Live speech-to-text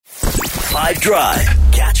5 Drive.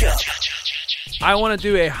 Catch up. I want to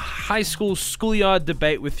do a high school schoolyard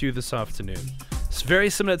debate with you this afternoon. It's very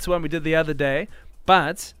similar to one we did the other day,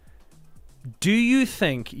 but do you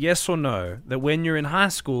think, yes or no, that when you're in high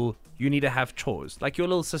school, you need to have chores? Like your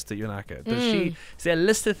little sister, Yonaka. Is there a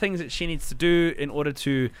list of things that she needs to do in order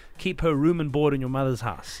to keep her room and board in your mother's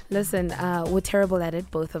house? Listen, we're terrible at it,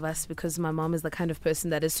 both of us, because my mom is the kind of person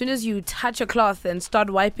that as soon as you touch a cloth and start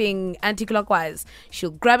wiping anti-clockwise, she'll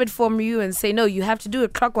grab it from you and say, no, you have to do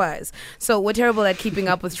it clockwise. So we're terrible at keeping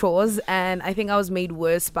up with chores, and I think I was made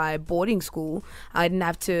worse by boarding school. I didn't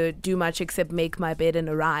have to do much except make my bed and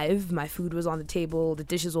arrive. My food was on the table, the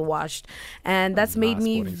dishes were washed, and that's made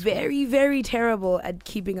me very, very terrible at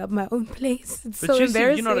keeping up my own place. It's so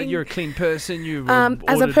embarrassing. You're a clean person.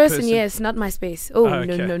 As a person, yes, not my space. Oh,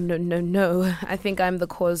 okay. No. I think I'm the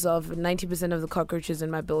cause of 90% of the cockroaches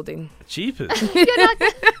in my building. Jeepers.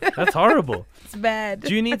 That's horrible. It's bad.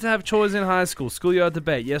 Do you need to have chores in high school? Schoolyard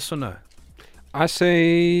debate, yes or no? I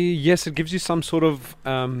say yes. It gives you some sort of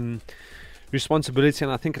responsibility,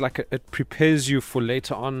 and I think it prepares you for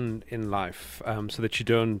later on in life, so that you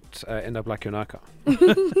don't end up like Yonaka.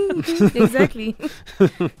 Exactly.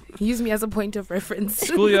 Use me as a point of reference.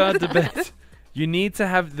 Schoolyard debate. You need to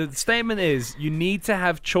have, the statement is, you need to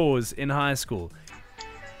have chores in high school.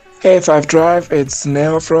 Hey, 5 Drive, it's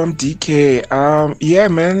Nell from DK. Yeah,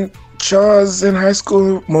 man, chores in high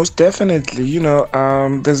school, most definitely.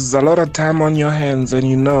 There's a lot of time on your hands, and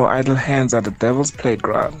idle hands are the devil's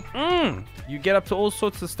playground. You get up to all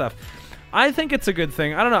sorts of stuff. I think it's a good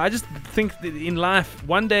thing. I don't know. I just think that in life,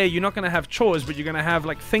 one day you're not going to have chores, but you're going to have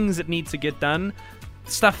like things that need to get done,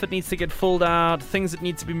 stuff that needs to get filled out, things that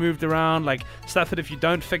need to be moved around, like stuff that if you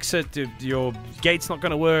don't fix it, your gate's not going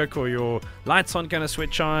to work, or your lights aren't going to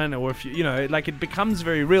switch on, or if it becomes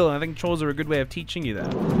very real. And I think chores are a good way of teaching you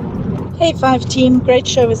that. Hey 5 team, great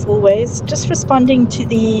show as always. Just responding to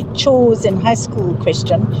the chores in high school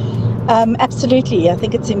question. Absolutely, I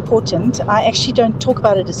think it's important. I actually don't talk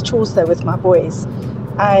about it as chores though with my boys.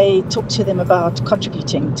 I talk to them about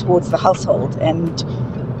contributing towards the household and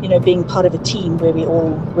being part of a team where we all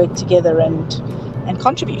work together and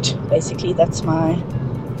contribute. Basically, that's my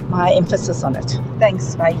emphasis on it.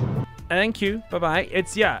 Thanks, bye. Thank you. Bye-bye.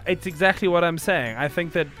 It's exactly what I'm saying. I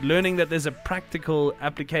think that learning that there's a practical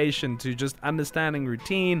application to just understanding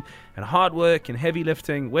routine and hard work and heavy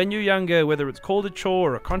lifting when you're younger, whether it's called a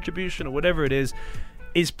chore or a contribution or whatever it is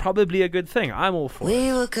probably a good thing. I'm all for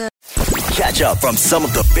it. Catch up from some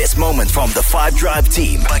of the best moments from the 5 Drive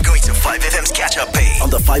team by going to 5FM's catch-up page on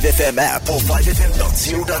the 5FM app or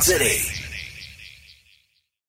 5FM.co.za.